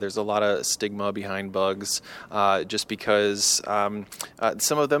There's a lot of stigma behind bugs just because some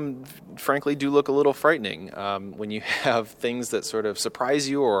of them, frankly, do look a little frightening. When you have things that sort of surprise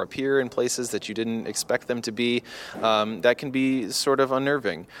you or appear in places that you didn't expect them to be, that can be sort of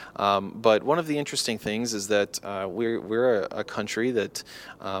unnerving. But one of the interesting things is that we're a country that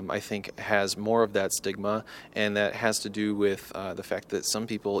I think has more of that stigma, and that has to do with the fact that some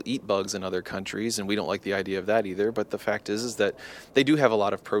people eat bugs in other countries, and we don't like the idea of that either. But the fact is that they do have a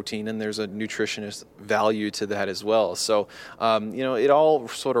lot of protein, and there's a nutritionist value to that as well. So, it all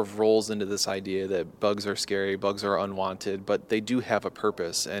sort of rolls into this idea that bugs are scary, bugs are unwanted, but they do have a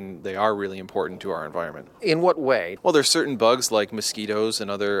purpose, and they are really important to our environment. In what way? Well, there's certain bugs like mosquitoes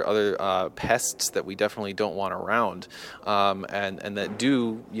and other pests that we definitely don't want around, and that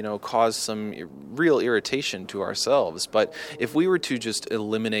do, cause some real irritation to ourselves. But if we were to just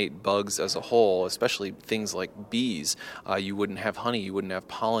eliminate bugs as a whole, especially things like bees, you wouldn't have honey, you wouldn't have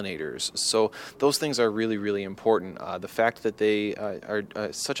pollinators. So those things are really, really important. The fact that they are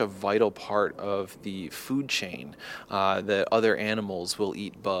such a vital part of the food chain, that other animals will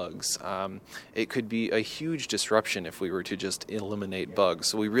eat bugs. It could be a huge disruption if we were to just eliminate bugs.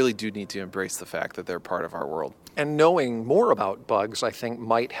 So we really do need to embrace the fact that they're part of our world. And knowing more about bugs, I think,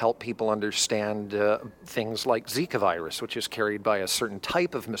 might help people understand things like Zika virus, which is carried by a certain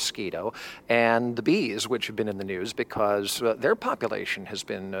type of mosquito, and the bees, which have been in the news because their population has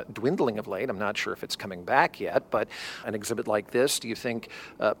been dwindling of late. I'm not sure if it's coming back yet, but an exhibit like this, do you think,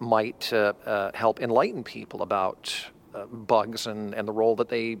 might help enlighten people about bugs and the role that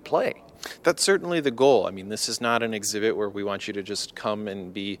they play? That's certainly the goal. I mean, this is not an exhibit where we want you to just come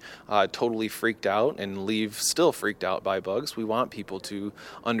and be totally freaked out and leave still freaked out by bugs. We want people to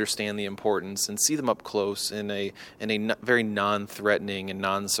understand the importance and see them up close in a very non-threatening and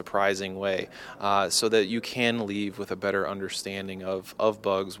non-surprising way, so that you can leave with a better understanding of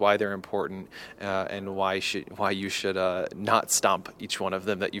bugs, why they're important, and why you should not stomp each one of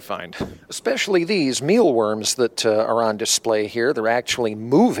them that you find. Especially these mealworms that are on display here. They're actually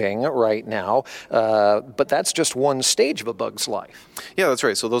moving right now, but that's just one stage of a bug's life. Yeah, that's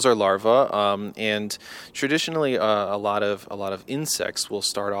right. So those are larvae, and traditionally a lot of insects will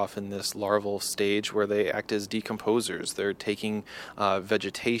start off in this larval stage where they act as decomposers. They're taking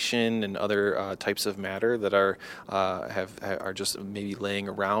vegetation and other types of matter that are just maybe laying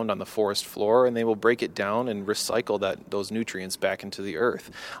around on the forest floor, and they will break it down and recycle those nutrients back into the earth.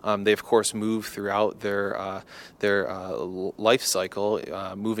 They of course move throughout their life cycle,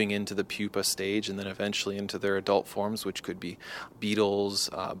 moving into the pupa stage and then eventually into their adult forms, which could be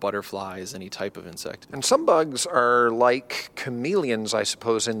beetles, butterflies, any type of insect. And some bugs are like chameleons, I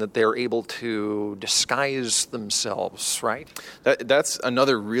suppose, in that they're able to disguise themselves, right? That's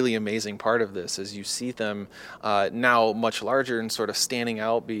another really amazing part of this, is you see them now much larger and sort of standing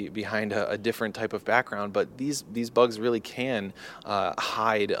out behind a different type of background, but these bugs really can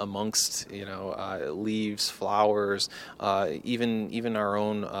hide amongst leaves, flowers, even our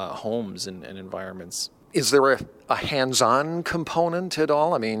own homes and environments. Is there a hands-on component at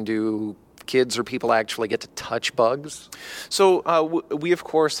all? I mean, do kids or people actually get to touch bugs? So we, of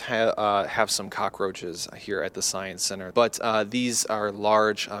course, have some cockroaches here at the Science Center, but these are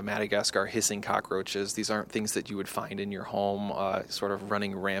large Madagascar hissing cockroaches. These aren't things that you would find in your home sort of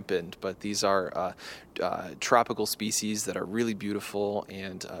running rampant, but these are tropical species that are really beautiful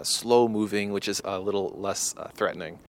and slow-moving, which is a little less threatening.